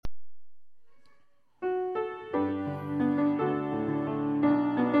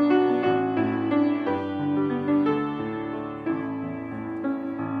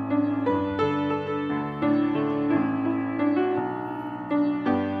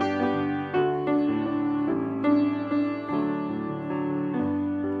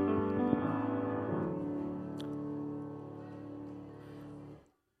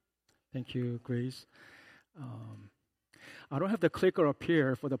Thank you, Grace. I don't have the clicker up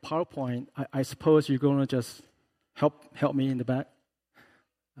here for the PowerPoint. I suppose you're going to just help me in the back.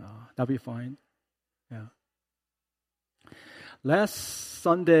 That'll be fine. Yeah. Last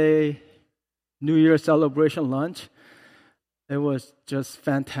Sunday, New Year celebration lunch, it was just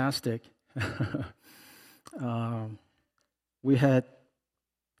fantastic. We had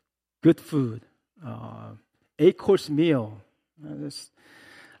good food, 8-course meal.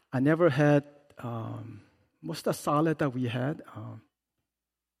 I never had, what's the salad that we had?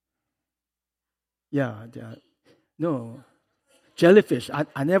 No, jellyfish.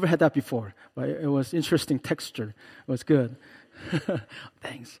 I never had that before, but it was interesting texture. It was good.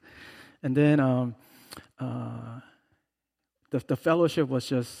 Thanks. And then the fellowship was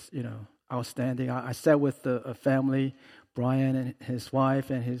just, outstanding. I sat with a family, Brian and his wife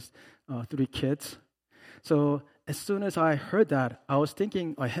and his 3 kids. So as soon as I heard that, I was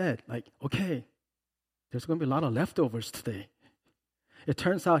thinking ahead, like, okay, there's going to be a lot of leftovers today. It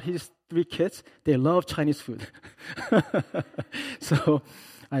turns out his 3 kids, they love Chinese food. So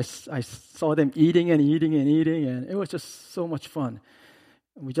I saw them eating, and it was just so much fun.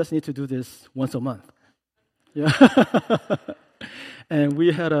 We just need to do this once a month. Yeah. And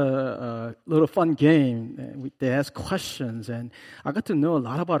we had a little fun game. They asked questions, and I got to know a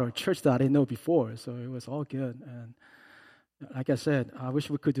lot about our church that I didn't know before, so it was all good. And like I said, I wish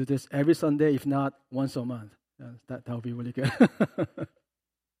we could do this every Sunday, if not once a month. That would be really good.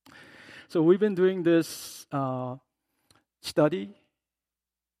 So we've been doing this study,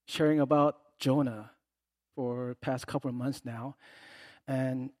 sharing about Jonah for the past couple of months now.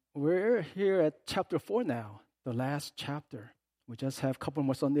 And we're here at chapter 4 now, the last chapter. We just have a couple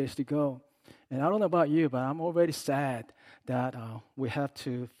more Sundays to go. And I don't know about you, but I'm already sad that we have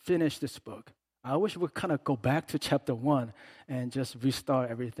to finish this book. I wish we could kind of go back to chapter 1 and just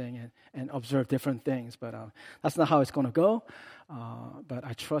restart everything and observe different things. But that's not how it's going to go. But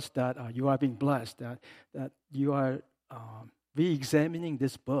I trust that you are being blessed, that you are re-examining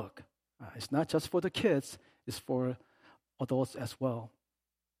this book. It's not just for the kids, it's for adults as well.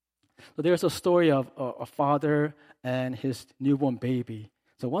 So there's a story of a father and his newborn baby.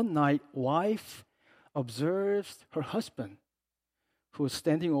 So one night, wife observes her husband who is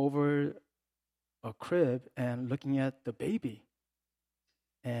standing over a crib and looking at the baby.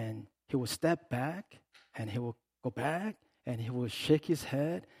 And he will step back, and he will go back, and he will shake his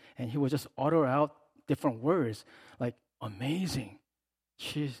head, and he will just utter out different words like, amazing.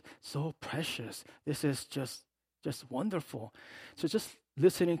 She's so precious. This is just wonderful. So just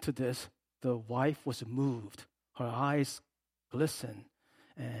listening to this, the wife was moved. Her eyes glistened.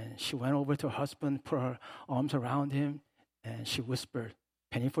 And she went over to her husband, put her arms around him, and she whispered,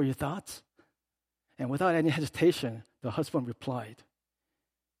 "Penny for your thoughts?" And without any hesitation, the husband replied,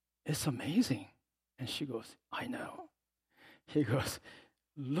 "It's amazing." And she goes, "I know." He goes,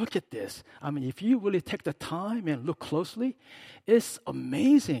 "Look at this. I mean, if you really take the time and look closely, it's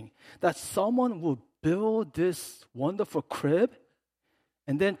amazing that someone will build this wonderful crib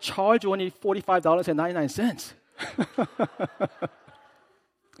and then charge only $45.99.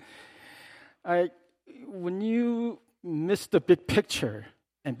 When you miss the big picture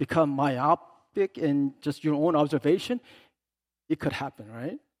and become myopic in just your own observation, it could happen,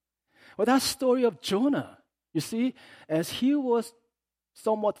 right? Well, that story of Jonah, you see, as he was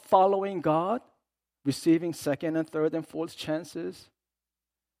somewhat following God, receiving second and third and fourth chances,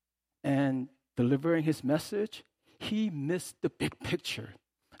 and delivering his message, he missed the big picture.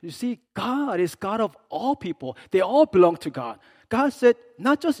 You see, God is God of all people. They all belong to God. God said,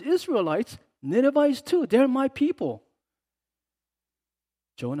 not just Israelites, Ninevites too. They're my people.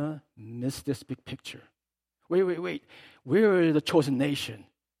 Jonah missed this big picture. Wait. We're the chosen nation.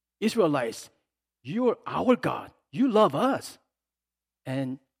 Israelites, you're our God. You love us.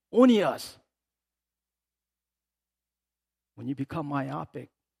 And only us. When you become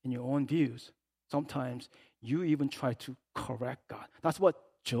myopic in your own views, sometimes you even try to correct God. That's what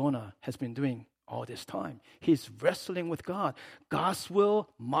Jonah has been doing all this time. He's wrestling with God. God's will,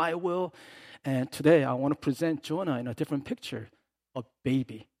 my will. And today I want to present Jonah in a different picture. A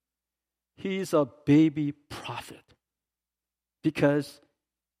baby. He's a baby prophet. Because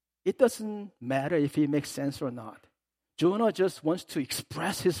it doesn't matter if it makes sense or not. Jonah just wants to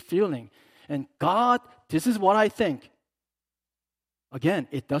express his feeling. And God, this is what I think. Again,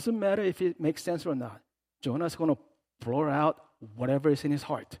 it doesn't matter if it makes sense or not. Jonah's going to blur out whatever is in his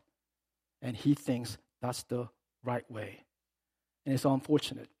heart. And he thinks that's the right way. And it's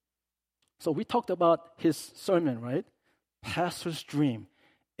unfortunate. So we talked about his sermon, right? Pastor's Dream.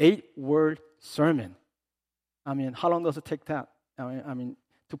 8-word sermon. I mean, how long does it take that? I mean,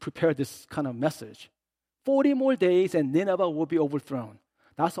 to prepare this kind of message. 40 more days and Nineveh will be overthrown.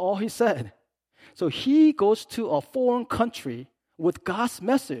 That's all he said. So he goes to a foreign country with God's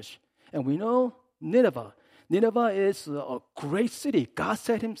message. And we know Nineveh. Nineveh is a great city. God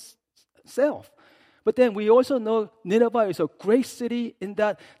said himself. But then we also know Nineveh is a great city in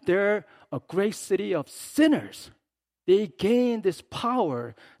that they're a great city of sinners. They gained this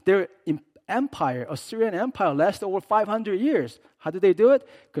power. Their empire, Assyrian Empire, lasted over 500 years. How did they do it?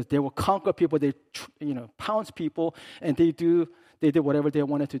 Because they will conquer people, they pounce people, and they did whatever they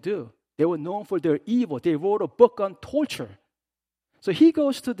wanted to do. They were known for their evil. They wrote a book on torture. So he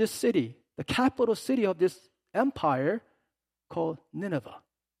goes to this city, the capital city of this empire called Nineveh.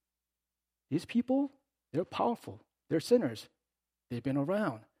 These people, they're powerful. They're sinners. They've been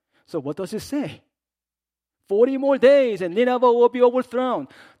around. So what does it say? 40 more days and Nineveh will be overthrown.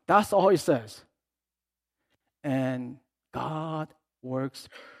 That's all it says. And God works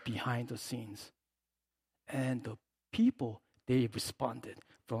behind the scenes. And the people, they responded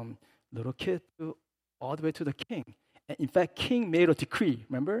from little kid to all the way to the king. And in fact, king made a decree,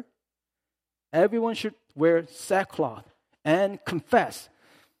 remember? Everyone should wear sackcloth and confess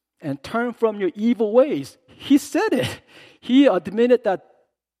and turn from your evil ways. He said it. He admitted that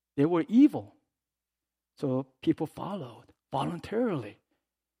they were evil. So people followed voluntarily.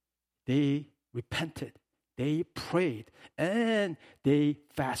 They repented. They prayed. And they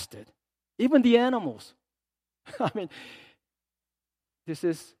fasted. Even the animals. I mean, this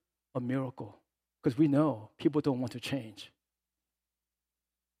is a miracle. Because we know people don't want to change.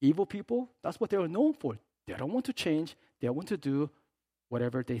 Evil people, that's what they are known for. They don't want to change. They want to do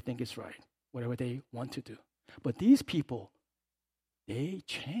whatever they think is right, whatever they want to do. But these people, they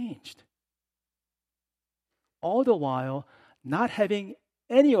changed. All the while, not having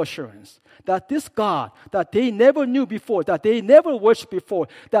any assurance that this God that they never knew before, that they never worshiped before,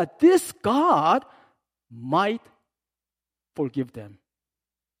 that this God might forgive them.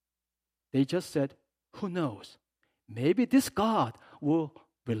 They just said, who knows? Maybe this God will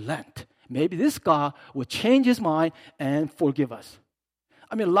relent. Maybe this God will change his mind and forgive us.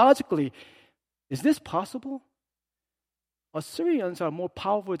 I mean, logically, is this possible? Assyrians are more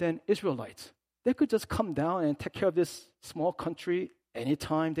powerful than Israelites. They could just come down and take care of this small country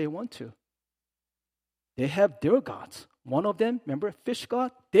anytime they want to. They have their gods. One of them, remember, fish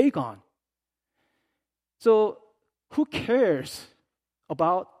god, Dagon. So who cares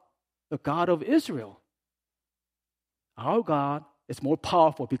about the God of Israel? Our God is more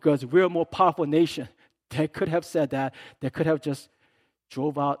powerful because we're a more powerful nation. They could have said that. They could have just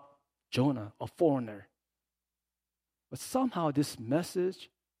drove out Jonah, a foreigner. But somehow this message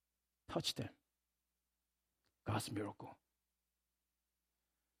touched them. God's miracle.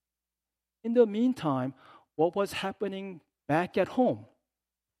 In the meantime, what was happening back at home?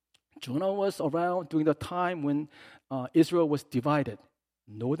 Jonah was around during the time when Israel was divided.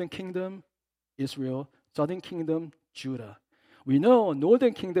 Northern kingdom, Israel. Southern kingdom, Judah. We know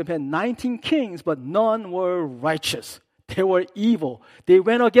Northern kingdom had 19 kings, but none were righteous. They were evil. They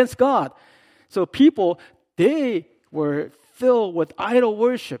went against God. So people, they were filled with idol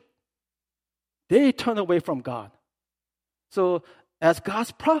worship. They turned away from God. So as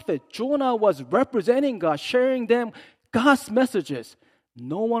God's prophet, Jonah was representing God, sharing them God's messages.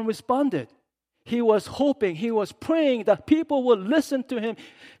 No one responded. He was hoping, he was praying that people would listen to him,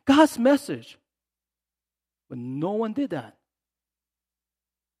 God's message. But no one did that.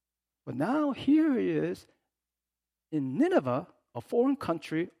 But now here he is in Nineveh, a foreign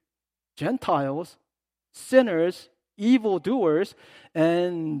country, Gentiles, sinners, evildoers,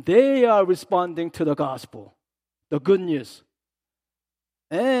 and they are responding to the gospel, the good news.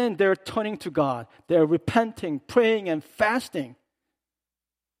 And they're turning to God. They're repenting, praying, and fasting.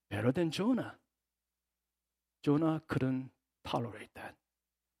 Better than Jonah. Jonah couldn't tolerate that.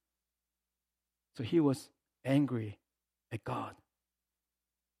 So he was angry at God.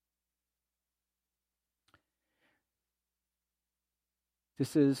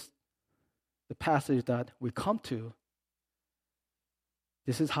 This is the passage that we come to.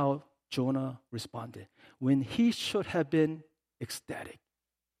 This is how Jonah responded. When he should have been ecstatic,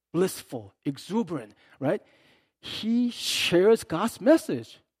 blissful, exuberant, right? He shares God's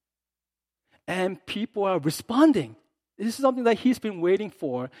message. And people are responding. This is something that he's been waiting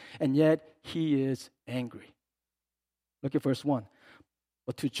for, and yet he is angry. Look at verse 1.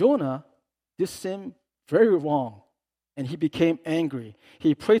 But to Jonah, this seemed very wrong, and he became angry.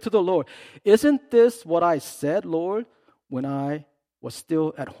 He prayed to the Lord, "Isn't this what I said, Lord, when I was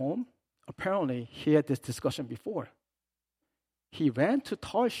still at home?" Apparently, he had this discussion before. He ran to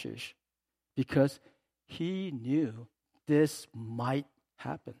Tarshish because he knew this might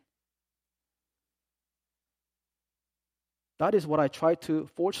happen. That is what I tried to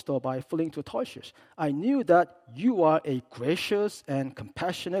forestall by fleeing to Tarshish. I knew that you are a gracious and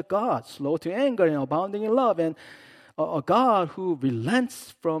compassionate God, slow to anger and abounding in love, and a God who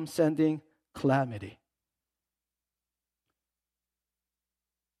relents from sending calamity.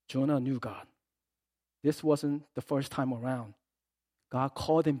 Jonah knew God. This wasn't the first time around. God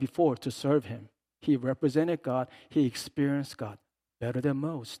called him before to serve him. He represented God. He experienced God better than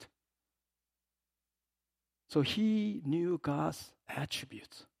most. So he knew God's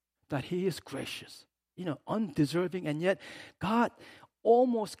attributes, that he is gracious, undeserving, and yet God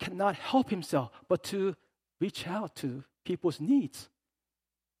almost cannot help himself but to reach out to people's needs.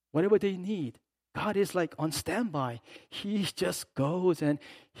 Whatever they need, God is like on standby. He just goes and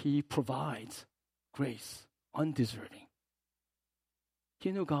he provides grace, undeserving.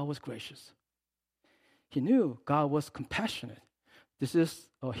 He knew God was gracious. He knew God was compassionate. This is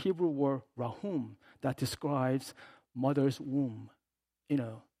a Hebrew word, rahum, that describes mother's womb,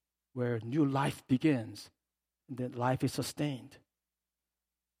 where new life begins, and then life is sustained.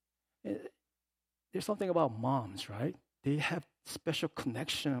 There's something about moms, right? They have special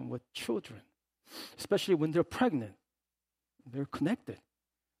connection with children, especially when they're pregnant. They're connected.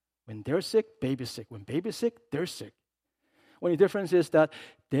 When they're sick, baby's sick. When baby's sick, they're sick. Only difference is that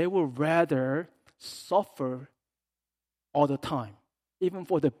they will rather suffer all the time, even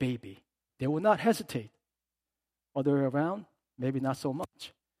for the baby. They will not hesitate. Other way around, maybe not so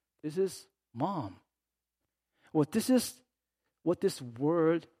much. This is mom. Well, this is what this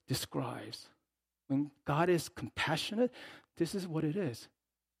word describes. When God is compassionate, this is what it is.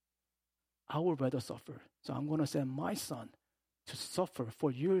 I would rather suffer. So I'm going to send my son to suffer for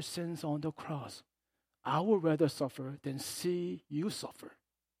your sins on the cross. I would rather suffer than see you suffer.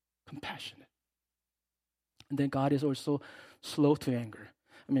 Compassionate. And then God is also slow to anger.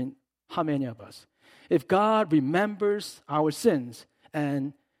 How many of us? If God remembers our sins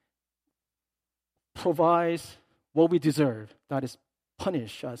and provides what we deserve, that is,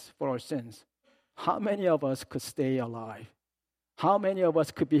 punish us for our sins, how many of us could stay alive? How many of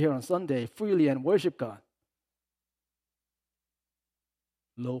us could be here on Sunday freely and worship God?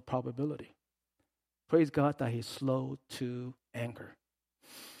 Low probability. Praise God that He's slow to anger.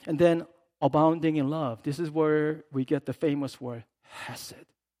 And then abounding in love. This is where we get the famous word hesed.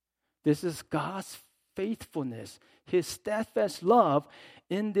 This is God's faithfulness, His steadfast love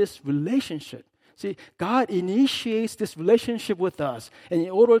in this relationship. See, God initiates this relationship with us. And in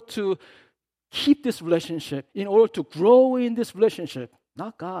order to keep this relationship, in order to grow in this relationship,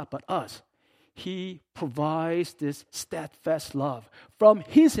 not God, but us, He provides this steadfast love. From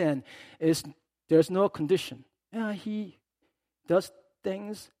His end, there's no condition. He does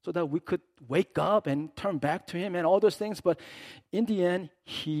things so that we could wake up and turn back to Him and all those things. But in the end,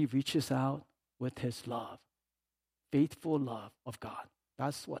 He reaches out with His love, faithful love of God.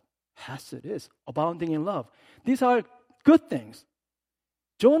 That's what hesed is, abounding in love. These are good things.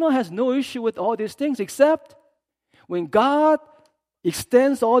 Jonah has no issue with all these things, except when God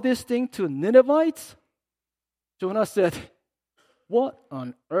extends all these things to Ninevites, Jonah said, what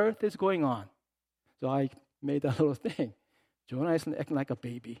on earth is going on? So I made that little thing. Jonah is acting like a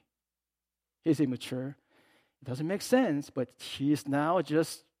baby. He's immature. It doesn't make sense, but he is now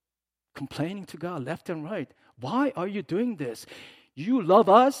just complaining to God left and right. Why are you doing this? You love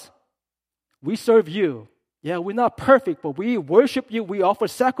us. We serve you. Yeah, we're not perfect, but we worship you. We offer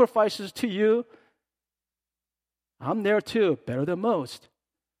sacrifices to you. I'm there too, better than most.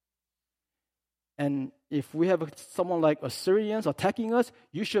 And if we have someone like Assyrians attacking us,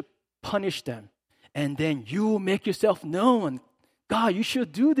 you should punish them. And then you make yourself known. God, you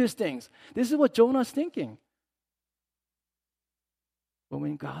should do these things. This is what Jonah's thinking. But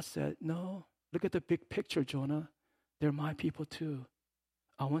when God said, no, look at the big picture, Jonah. They're my people too.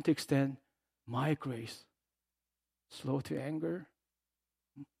 I want to extend my grace. Slow to anger,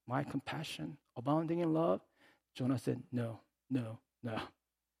 my compassion, abounding in love. Jonah said, no.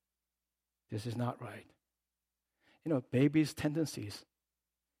 This is not right. Babies' tendencies.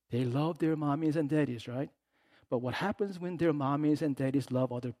 They love their mommies and daddies, right? But what happens when their mommies and daddies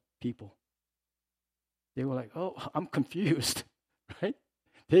love other people? They were like, oh, I'm confused, right?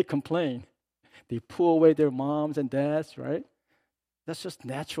 They complain. They pull away their moms and dads, right? That's just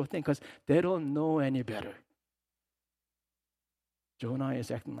natural thing because they don't know any better. Jonah is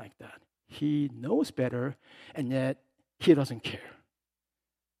acting like that. He knows better, and yet he doesn't care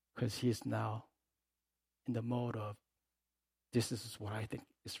because he's now in the mode of, this is what I think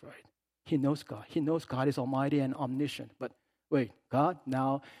is right. He knows God. He knows God is almighty and omniscient. But wait, God,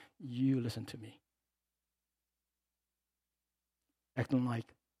 now you listen to me. acting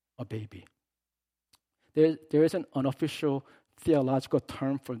like a baby. There is an unofficial theological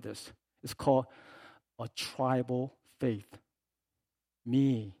term for this. It's called a tribal faith.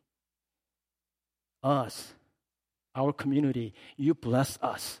 Me, us, our community, you bless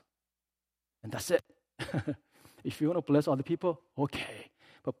us. And that's it. If you want to bless other people, okay.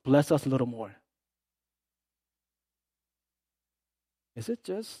 But bless us a little more. Is it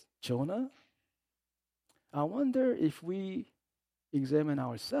just Jonah? I wonder if we examine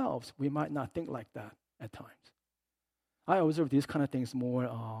ourselves, we might not think like that at times. I observed these kind of things more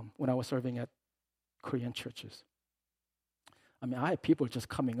when I was serving at Korean churches. I mean, I had people just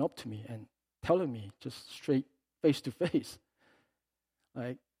coming up to me and telling me just straight face to face.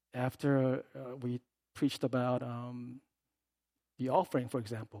 Like after we preached about the offering, for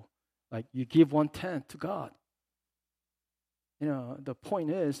example, like you give 1/10 to God. You know, the point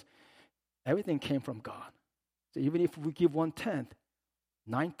is, everything came from God. So even if we give 1/10,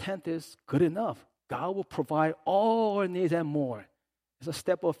 9/10 is good enough. God will provide all our needs and more. It's a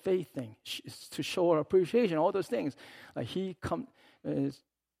step of faith thing. It's to show our appreciation, all those things. Like he is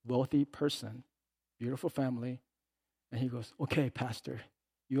wealthy person, beautiful family, and he goes, okay, pastor,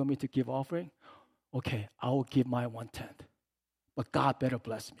 you want me to give offering? Okay, I will give my 1/10. But God better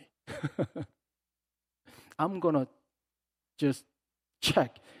bless me. I'm going to just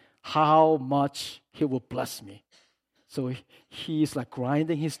check how much he will bless me. So he's like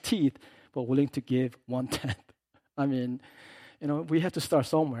grinding his teeth, but willing to give 1/10. I mean, you know, we have to start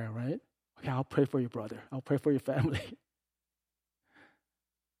somewhere, right? Okay, I'll pray for your brother. I'll pray for your family.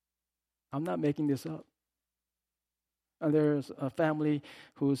 I'm not making this up. And there's a family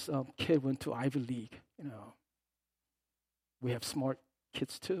whose kid went to Ivy League. You know, we have smart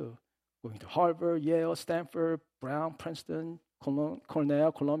kids too, going to Harvard, Yale, Stanford, Brown, Princeton,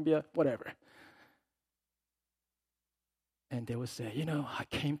 Cornell, Columbia, whatever. And they would say, you know, I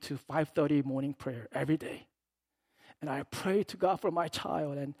came to 5:30 morning prayer every day. And I prayed to God for my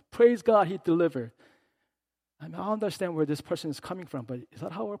child, and praise God, he delivered. I mean, I understand where this person is coming from, but is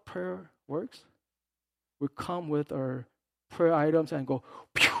that how our prayer works? We come with our prayer items and go,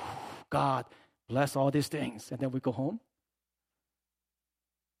 pew, God, bless all these things, and then we go home?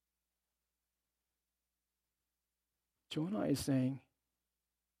 Jonah is saying,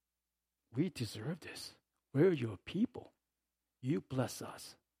 we deserve this. We're your people. You bless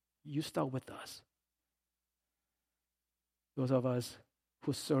us. You start with us. Those of us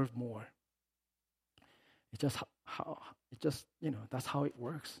who serve more. It's just that's how it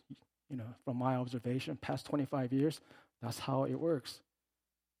works. You know, from my observation, past 25 years, that's how it works.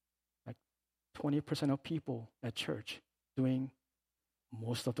 Like 20% of people at church doing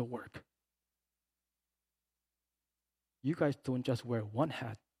most of the work. You guys don't just wear one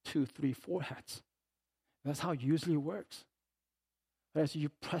hat, 2, 3, 4 hats. That's how it usually works. As you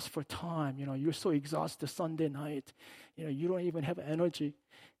press for time, you know, you're so exhausted Sunday night, you know, you don't even have energy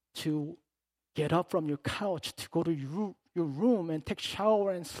to get up from your couch to go to your room and take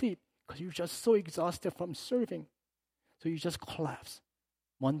shower and sleep because you're just so exhausted from serving. So you just collapse.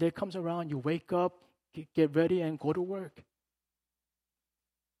 Monday comes around, you wake up, get ready and go to work.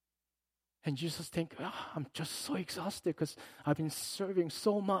 And you just think, I'm just so exhausted because I've been serving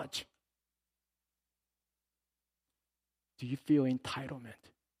so much. Do you feel entitlement?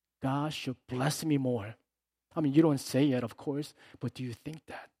 God should bless me more. I mean, you don't say it, of course, but do you think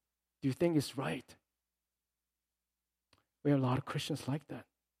that? Do you think it's right? We have a lot of Christians like that.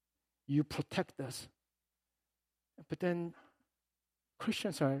 You protect us. But then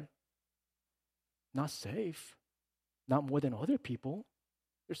Christians are not safe, not more than other people.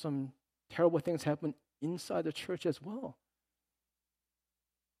 There's some terrible things happen inside the church as well.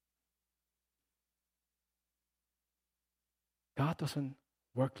 God doesn't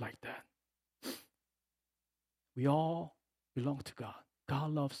work like that. We all belong to God.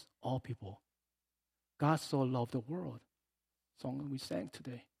 God loves all people. God so loved the world. Song we sang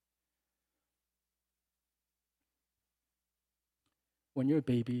today. When you're a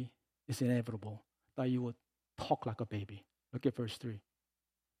baby, it's inevitable that you would talk like a baby. Look at verse 3.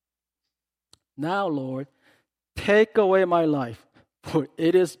 Now, Lord, take away my life, for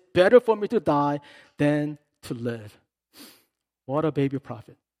it is better for me to die than to live. What a baby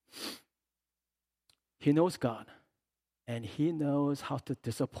prophet. He knows God, and he knows how to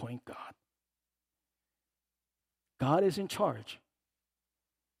disappoint God. God is in charge.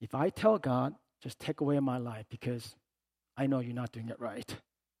 If I tell God, just take away my life because I know you're not doing it right.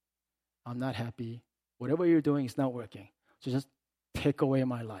 I'm not happy. Whatever you're doing is not working. So just take away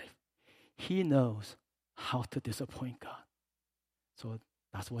my life. He knows how to disappoint God. So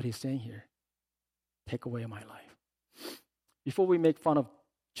that's what he's saying here. Take away my life. Before we make fun of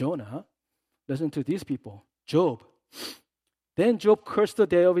Jonah, listen to these people. Job. Then Job cursed the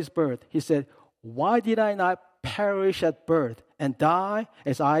day of his birth. He said, "Why did I not perish at birth and die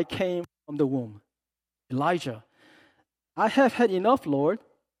as I came from the womb?" Elijah. "I have had enough, Lord.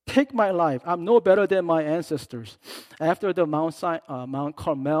 Take my life. I'm no better than my ancestors." After the Mount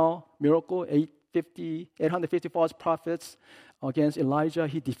Carmel miracle, 850 false prophets against Elijah,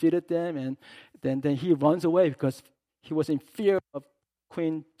 he defeated them, and then he runs away because he was in fear of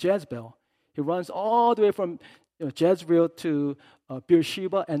Queen Jezebel. He runs all the way from Jezreel to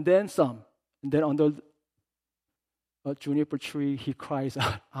Beersheba and then some. And then under a juniper tree, he cries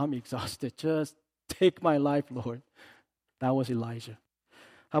out, "I'm exhausted. Just take my life, Lord." That was Elijah.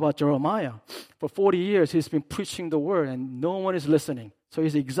 How about Jeremiah? For 40 years, he's been preaching the word and no one is listening. So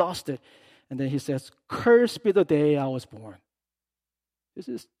he's exhausted. And then he says, "Cursed be the day I was born." This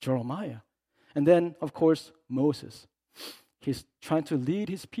is Jeremiah. And then, of course, Moses. He's trying to lead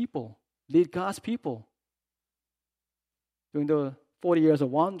his people, lead God's people. During the 40 years of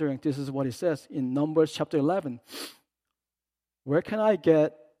wandering, this is what he says in Numbers chapter 11. "Where can I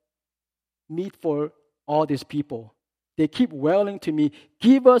get meat for all these people? They keep wailing to me,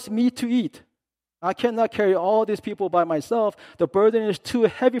 'Give us meat to eat.' I cannot carry all these people by myself. The burden is too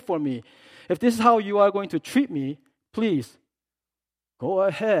heavy for me. If this is how you are going to treat me, please go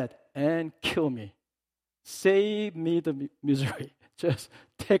ahead and kill me. Save me the misery. Just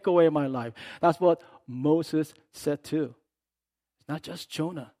take away my life." That's what Moses said too. It's not just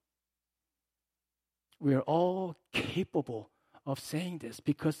Jonah. We are all capable of saying this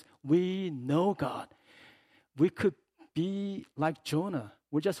because we know God. We could be like Jonah.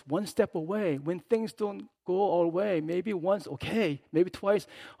 We're just one step away. When things don't go our way, maybe once, okay. Maybe twice,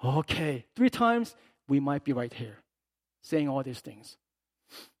 okay. 3 times, we might be right here saying all these things.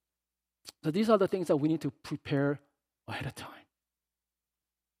 So these are the things that we need to prepare ahead of time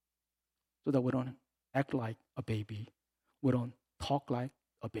so that we don't act like a baby. We don't talk like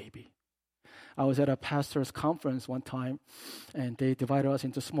a baby. I was at a pastor's conference one time, and they divided us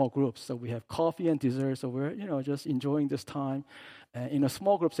into small groups. So we have coffee and dessert. So we're, just enjoying this time. In a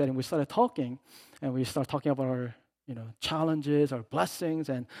small group setting, we started talking, and we started talking about our, challenges, our blessings.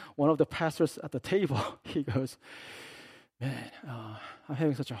 And one of the pastors at the table, he goes, "Man, I'm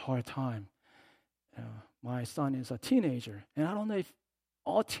having such a hard time. My son is a teenager, and I don't know if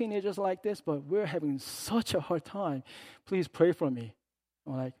all teenagers are like this, but we're having such a hard time. Please pray for me."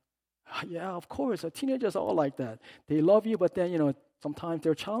 I'm like, "Yeah, of course. Teenagers are all like that. They love you, but then, sometimes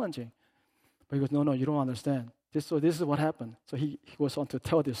they're challenging." But he goes, No, you don't understand. This is what happened. So he goes on to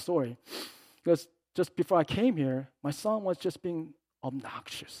tell this story. Because just before I came here, my son was just being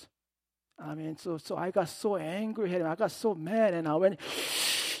obnoxious. I mean, so I got so angry at him. I got so mad, and I went.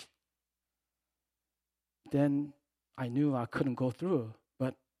 Then I knew I couldn't go through.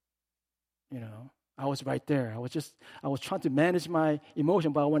 But, I was right there. I was trying to manage my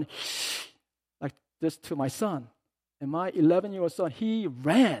emotion, but I went like this to my son. And my 11-year-old son, he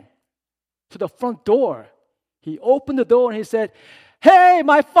ran to the front door. He opened the door and he said, "Hey,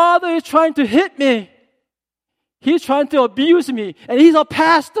 my father is trying to hit me. He's trying to abuse me, and he's a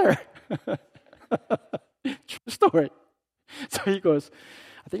pastor." True story. So he goes,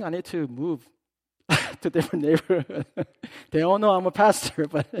 "I think I need to move to different neighborhood." They all know I'm a pastor,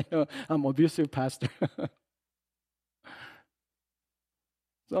 but I'm an abusive pastor.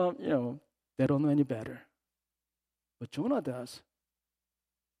 So, they don't know any better. But Jonah does.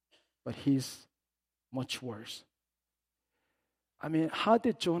 But he's much worse. I mean, how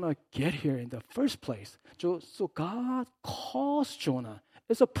did Jonah get here in the first place? So God calls Jonah.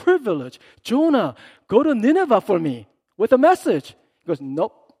 It's a privilege. "Jonah, go to Nineveh for me with a message." He goes,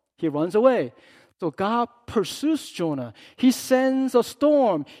 "Nope." He runs away. So God pursues Jonah. He sends a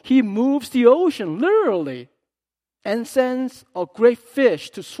storm. He moves the ocean, literally, and sends a great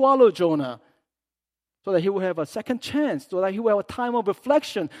fish to swallow Jonah so that he will have a second chance, so that he will have a time of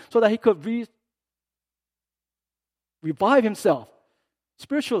reflection, so that he could revive himself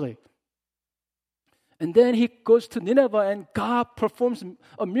spiritually. And then he goes to Nineveh, and God performs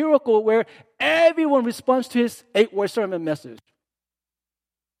a miracle where everyone responds to his 8-word sermon message.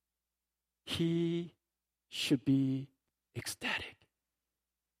 He should be ecstatic.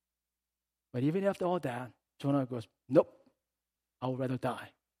 But even after all that, Jonah goes, "Nope, I would rather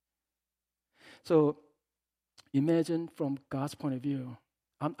die." So imagine from God's point of view.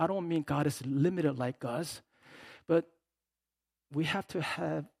 I don't mean God is limited like us, but we have to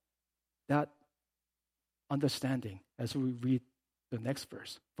have that understanding as we read the next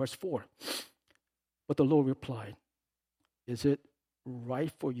verse, verse 4. But the Lord replied, "Is it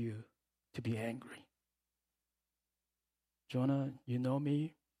right for you to be angry?" Jonah, you know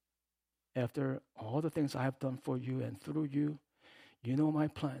me. After all the things I have done for you and through you, you know my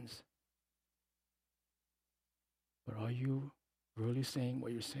plans. But are you really saying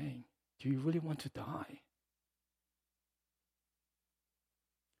what you're saying? Do you really want to die?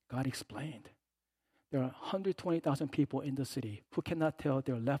 God explained. There are 120,000 people in the city who cannot tell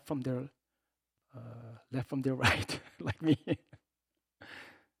their left from their right, like me.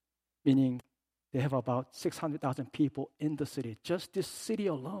 Meaning they have about 600,000 people in the city, just this city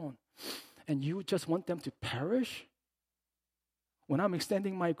alone. And you just want them to perish? When I'm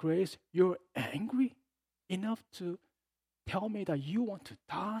extending my grace, you're angry enough to tell me that you want to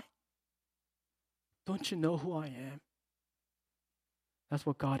die? Don't you know who I am? That's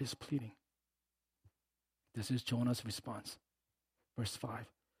what God is pleading. This is Jonah's response. Verse 5.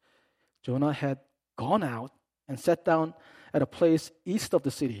 Jonah had gone out and sat down at a place east of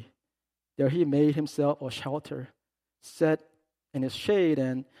the city. There he made himself a shelter, sat in its shade,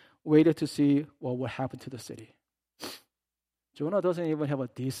 and waited to see what would happen to the city. Jonah doesn't even have a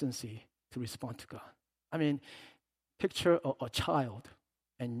decency to respond to God. I mean, picture a child,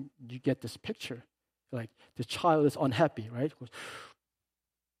 and you get this picture. Like the child is unhappy, right?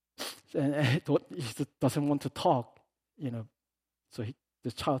 And he doesn't want to talk, So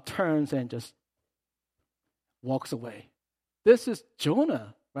the child turns and just walks away. This is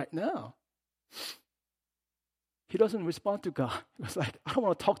Jonah right now. He doesn't respond to God. He was like, I don't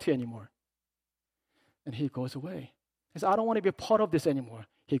want to talk to you anymore. And he goes away. He says, I don't want to be a part of this anymore.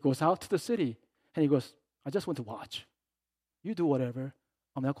 He goes out to the city and he goes, I just want to watch. You do whatever.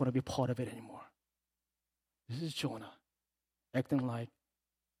 I'm not going to be part of it anymore. This is Jonah acting like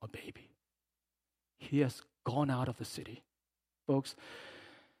a baby. He has gone out of the city. Folks,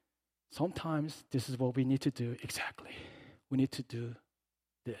 sometimes this is what we need to do exactly. We need to do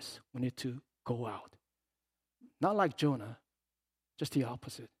this. We need to go out. Not like Jonah, just the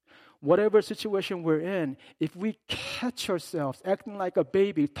opposite. Whatever situation we're in, if we catch ourselves acting like a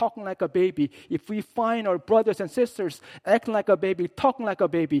baby, talking like a baby, if we find our brothers and sisters acting like a baby, talking like a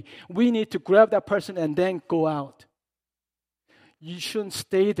baby, we need to grab that person and then go out. You shouldn't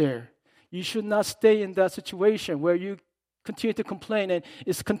stay there. You should not stay in that situation where you continue to complain, and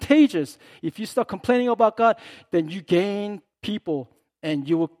it's contagious. If you start complaining about God, then you gain people and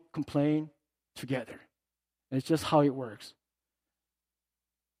you will complain together. And it's just how it works.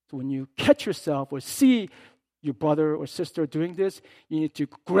 So when you catch yourself or see your brother or sister doing this, you need to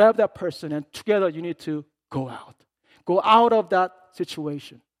grab that person and together you need to go out. Go out of that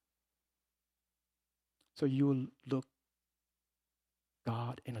situation. So you will look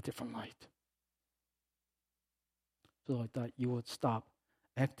God in a different light. So that you would stop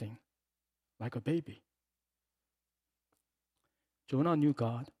acting like a baby. Jonah knew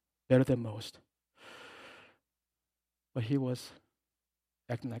God better than most. But he was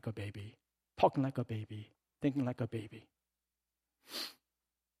acting like a baby, talking like a baby, thinking like a baby.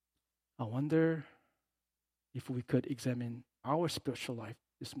 I wonder if we could examine our spiritual life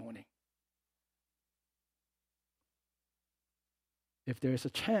this morning. If there is a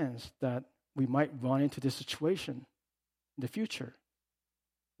chance that we might run into this situation in the future,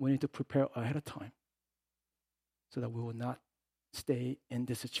 we need to prepare ahead of time so that we will not stay in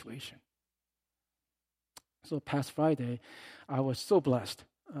this situation. So past Friday, I was so blessed.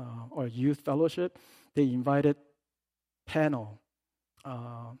 Our youth fellowship, they invited panel.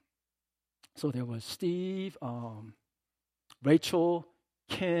 So there was Steve, Rachel,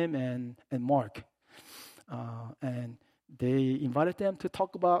 Kim, and Mark. And they invited them to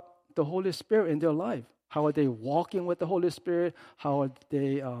talk about the Holy Spirit in their life. How are they walking with the Holy Spirit? How are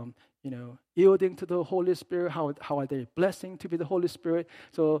they, yielding to the Holy Spirit? How are they blessing to be the Holy Spirit?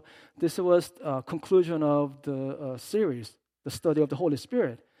 So this was a conclusion of the series, the study of the Holy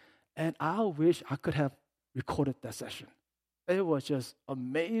Spirit. And I wish I could have recorded that session. It was just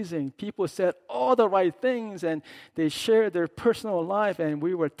amazing. People said all the right things and they shared their personal life and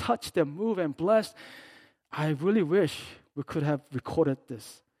we were touched and moved and blessed. I really wish we could have recorded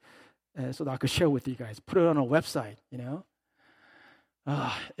this so that I could share with you guys. Put it on our website,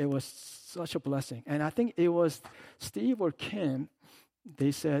 It was such a blessing. And I think it was Steve or Kim,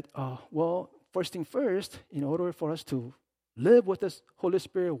 they said, first thing first, in order for us to live with the Holy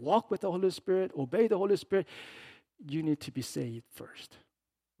Spirit, walk with the Holy Spirit, obey the Holy Spirit, you need to be saved first,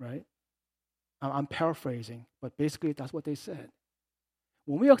 right? I'm paraphrasing, but basically that's what they said.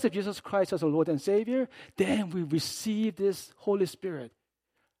 When we accept Jesus Christ as our Lord and Savior, then we receive this Holy Spirit,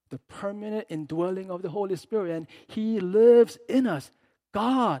 the permanent indwelling of the Holy Spirit, and He lives in us.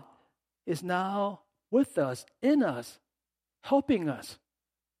 God is now with us, in us, helping us.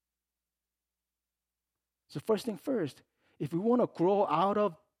 So first thing first, if we want to grow out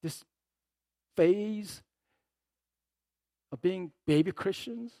of this phase of being baby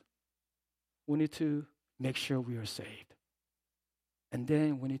Christians, we need to make sure we are saved. And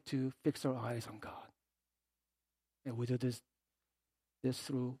then we need to fix our eyes on God. And we do this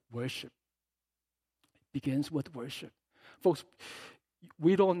through worship. It begins with worship. Folks,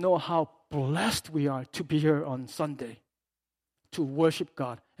 we don't know how blessed we are to be here on Sunday to worship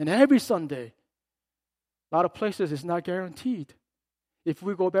God. And every Sunday, a lot of places it's not guaranteed. If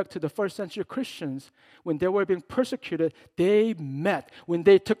we go back to the first century Christians, when they were being persecuted, they met. When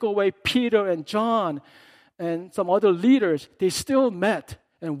they took away Peter and John and some other leaders, they still met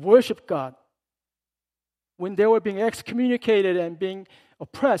and worshiped God. When they were being excommunicated and being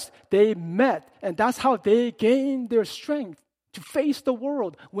oppressed, they met. And that's how they gained their strength to face the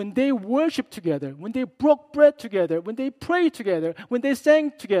world. When they worshiped together, when they broke bread together, when they prayed together, when they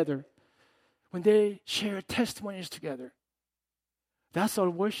sang together, when they shared testimonies together. That's our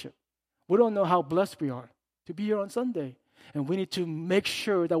worship. We don't know how blessed we are to be here on Sunday. And we need to make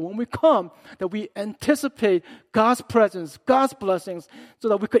sure that when we come, that we anticipate God's presence, God's blessings, so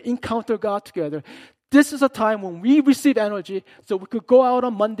that we could encounter God together. This is a time when we receive energy, so we could go out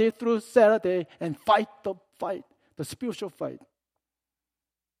on Monday through Saturday and fight, the spiritual fight.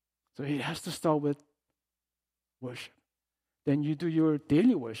 So it has to start with worship. Then you do your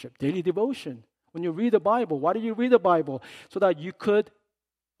daily worship, daily devotion. When you read the Bible, why do you read the Bible? So that you could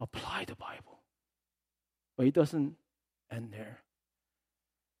apply the Bible. But it doesn't end there.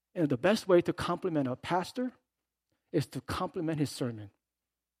 And the best way to compliment a pastor is to compliment his sermon.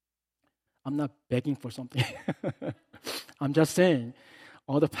 I'm not begging for something. I'm just saying,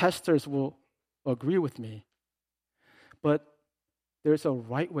 all the pastors will agree with me. But there's a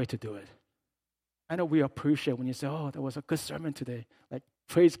right way to do it. I know we appreciate when you say, oh, that was a good sermon today. Like,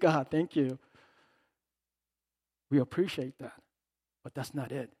 praise God, thank you. We appreciate that. But that's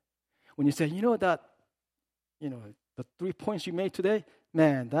not it. When you say, the 3 points you made today,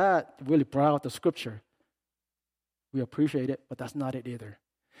 man, that really brought out the scripture. We appreciate it, but that's not it either.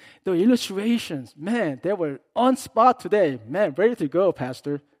 The illustrations, man, they were on spot today. Man, ready to go,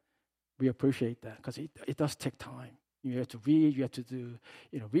 Pastor. We appreciate that because it does take time. You have to read, you have to do,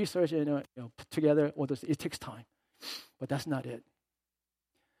 research, put together all those. It takes time, but that's not it.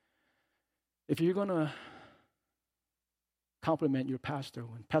 If you're gonna compliment your pastor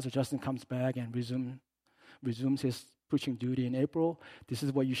when Pastor Justin comes back and resumes his preaching duty in April, this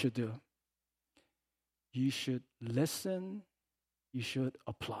is what you should do. You should listen. You should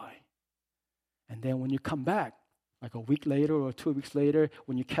apply. And then when you come back, like a week later or 2 weeks later,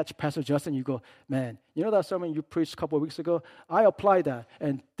 when you catch Pastor Justin, you go, man, you know that sermon you preached a couple of weeks ago? I applied that,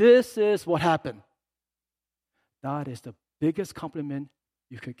 and this is what happened. That is the biggest compliment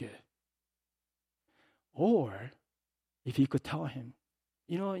you could get. Or if you could tell him,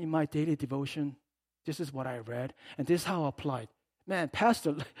 in my daily devotion, this is what I read, and this is how I applied. Man,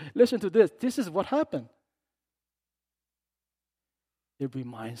 Pastor, listen to this. This is what happened. It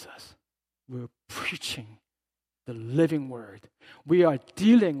reminds us we're preaching the living word. We are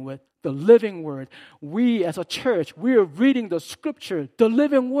dealing with the living word. We as a church, we are reading the scripture, the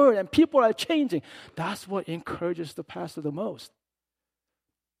living word, and people are changing. That's what encourages the pastor the most.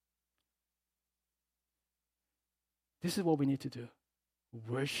 This is what we need to do.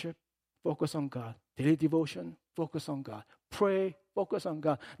 Worship, focus on God. Daily devotion, focus on God. Pray, focus on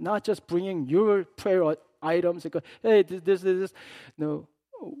God. Not just bringing your prayer items and go, hey, this. No,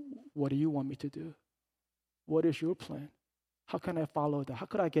 what do you want me to do? What is your plan? How can I follow that? How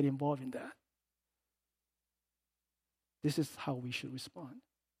could I get involved in that? This is how we should respond.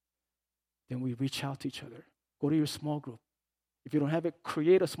 Then we reach out to each other. Go to your small group. If you don't have it,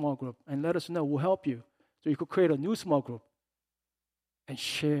 create a small group and let us know. We'll help you. So you could create a new small group and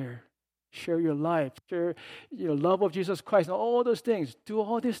share your life, share your love of Jesus Christ, and all those things. Do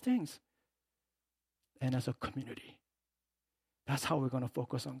all these things. And as a community, that's how we're going to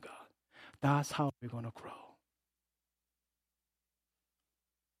focus on God. That's how we're going to grow.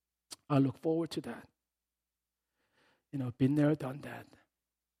 I look forward to that. Been there, done that.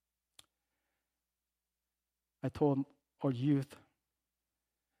 I told our youth,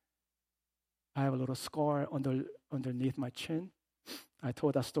 I have a little scar underneath my chin. I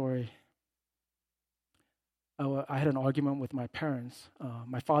told that story. I had an argument with my parents.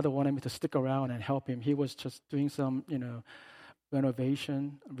 My father wanted me to stick around and help him. He was just doing some,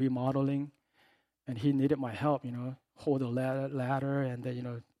 renovation, remodeling, and he needed my help, hold the ladder and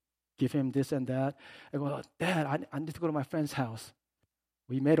then, give him this and that. I go, Dad, I need to go to my friend's house.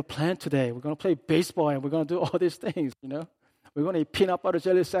 We made a plan today. We're going to play baseball and we're going to do all these things, We're going to eat peanut butter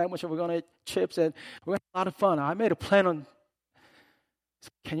jelly sandwich, and we're going to eat chips, and we're going to have a lot of fun. I made a plan on,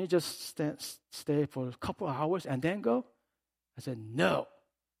 can you just stay for a couple of hours and then go? I said, no.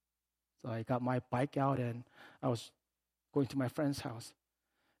 So I got my bike out, and I was going to my friend's house.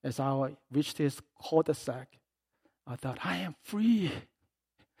 As I reached his cul-de-sac, I thought, I am free.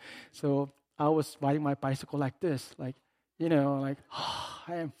 So I was riding my bicycle like this, like, I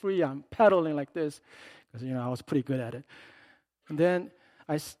am free. I'm pedaling like this because, I was pretty good at it. And then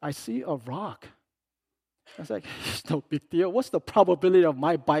I see a rock. I was like, it's no big deal. What's the probability of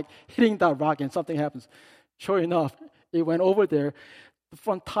my bike hitting that rock and something happens? Sure enough, it went over there. The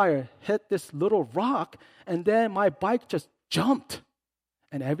front tire hit this little rock, and then my bike just jumped.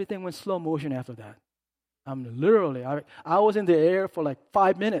 And everything went slow motion after that. I was in the air for like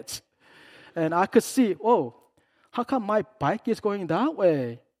 5 minutes. And I could see, how come my bike is going that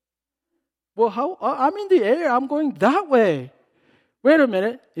way? Well, I'm in the air, I'm going that way. Wait a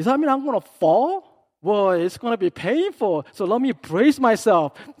minute, does that mean I'm going to fall? Well, it's going to be painful. So let me brace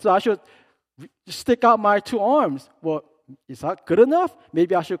myself. So I should stick out my 2 arms. Well, is that good enough?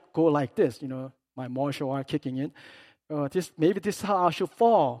 Maybe I should go like this, my martial art kicking in. Maybe this is how I should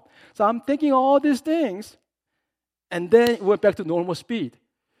fall. So I'm thinking all these things. And then it went back to normal speed.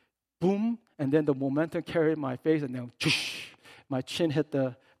 Boom. And then the momentum carried my face, and then my chin hit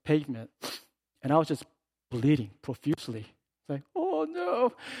the pavement. And I was just bleeding profusely. Like, oh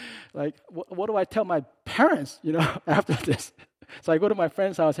no. Like, what do I tell my parents, after this? So I go to my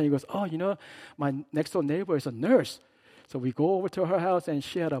friend's house, and he goes, my next door neighbor is a nurse. So we go over to her house, and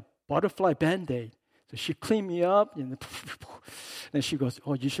she had a butterfly Band-Aid. So she cleaned me up, and then she goes,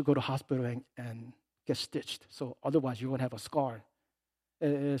 you should go to hospital and get stitched. So otherwise, you won't have a scar.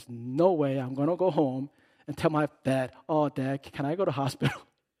 There's no way I'm going to go home and tell my dad, Dad, can I go to hospital?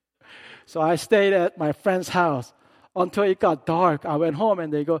 So I stayed at my friend's house until it got dark. I went home,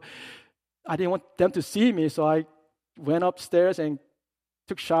 and they go, I didn't want them to see me, so I went upstairs and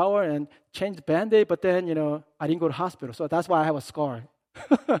took shower and changed Band-Aid, but then, I didn't go to hospital. So that's why I have a scar.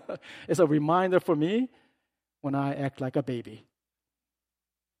 It's a reminder for me when I act like a baby.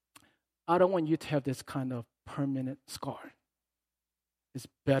 I don't want you to have this kind of permanent scar. It's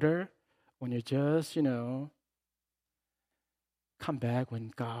better when you just, come back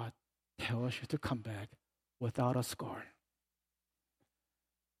when God tells you to come back without a scar.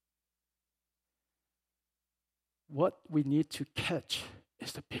 What we need to catch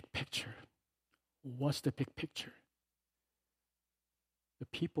is the big picture. What's the big picture? The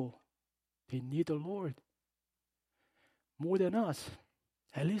people, they need the Lord more than us.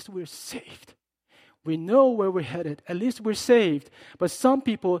 At least we're saved. We know where we're headed. At least we're saved. But some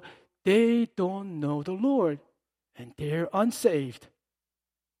people, they don't know the Lord, and they're unsaved.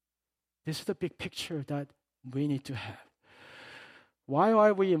 This is the big picture that we need to have. Why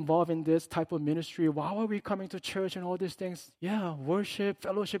are we involved in this type of ministry? Why are we coming to church and all these things? Yeah, worship,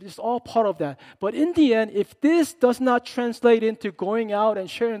 fellowship, it's all part of that. But in the end, if this does not translate into going out and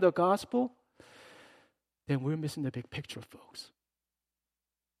sharing the gospel, then we're missing the big picture, folks.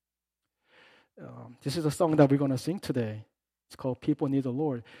 This is a song that we're going to sing today. It's called People Need the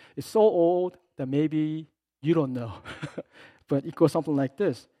Lord. It's so old that maybe you don't know. But it goes something like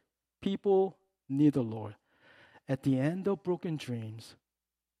this. People need the Lord. At the end of broken dreams,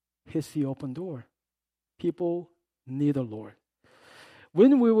 He's the open door. People need the Lord.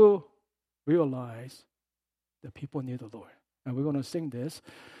 When we will realize that people need the Lord. And we're going to sing this,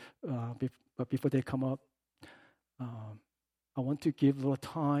 but before they come up, I want to give a little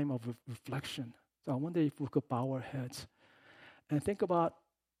time of reflection. So I wonder if we could bow our heads and think about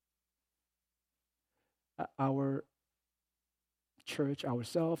our church,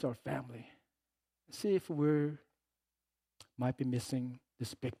 ourselves, our family. See if we might be missing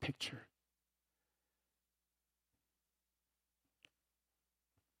this big picture.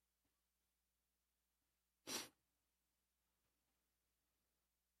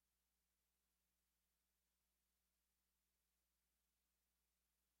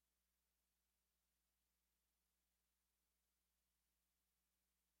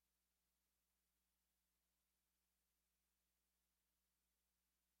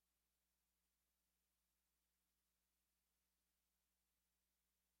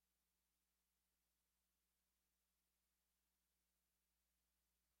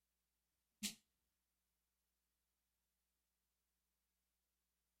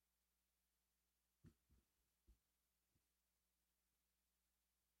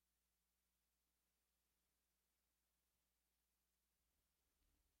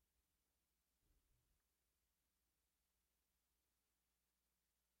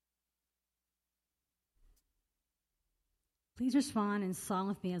 Please respond in song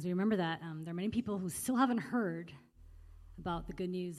with me as we remember that there are many people who still haven't heard about the good news